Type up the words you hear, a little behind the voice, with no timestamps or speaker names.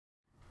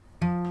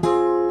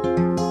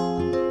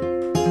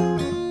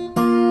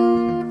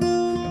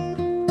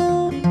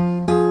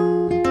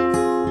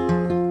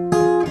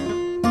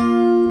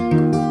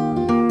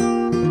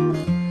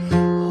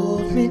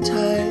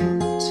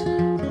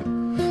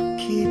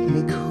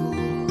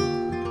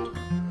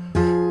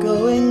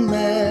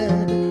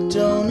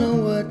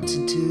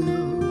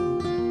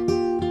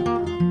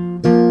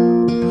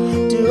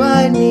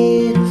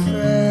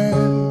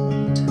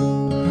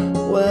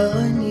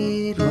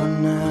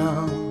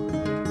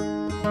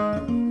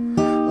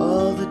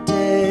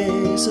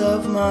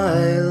of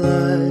my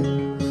life,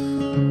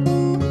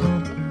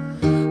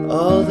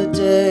 all the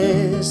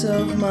days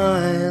of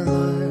my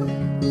life,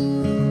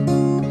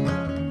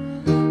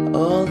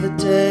 all the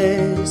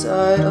days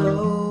I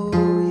owe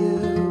you.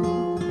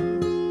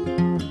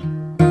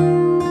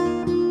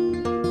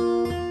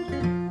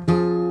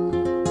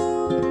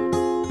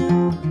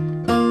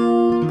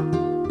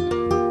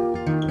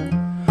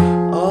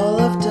 All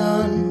I've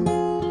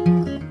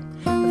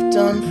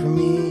done for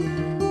me.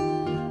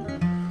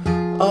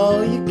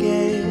 All you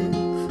gave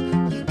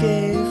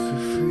for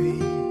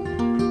free.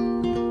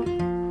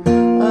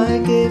 I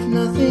gave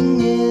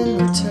nothing in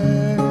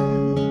return,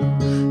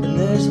 and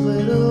there's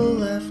little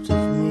left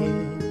of me.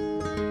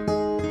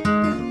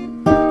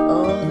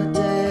 All the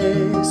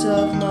days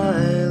of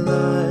my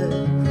life,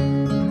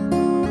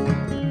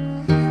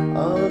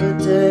 all the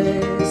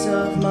days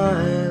of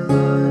my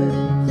life,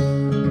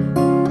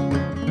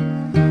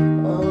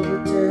 all the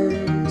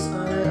days I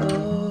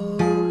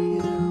owe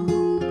you.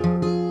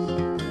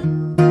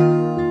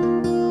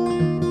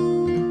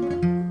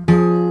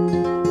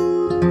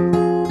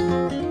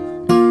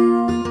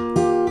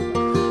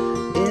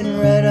 In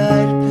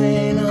red-eyed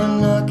pain, I'm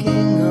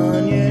knocking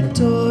on your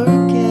door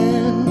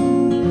again.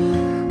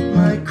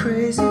 My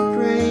crazy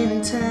brain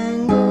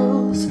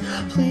entangles,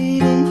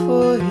 pleading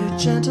for your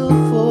gentle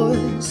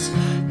voice.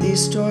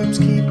 These storms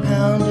keep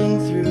pounding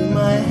through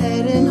my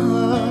head and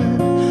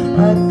heart.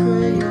 I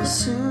pray you'll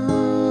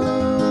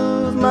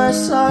soothe my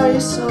sorry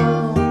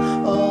soul.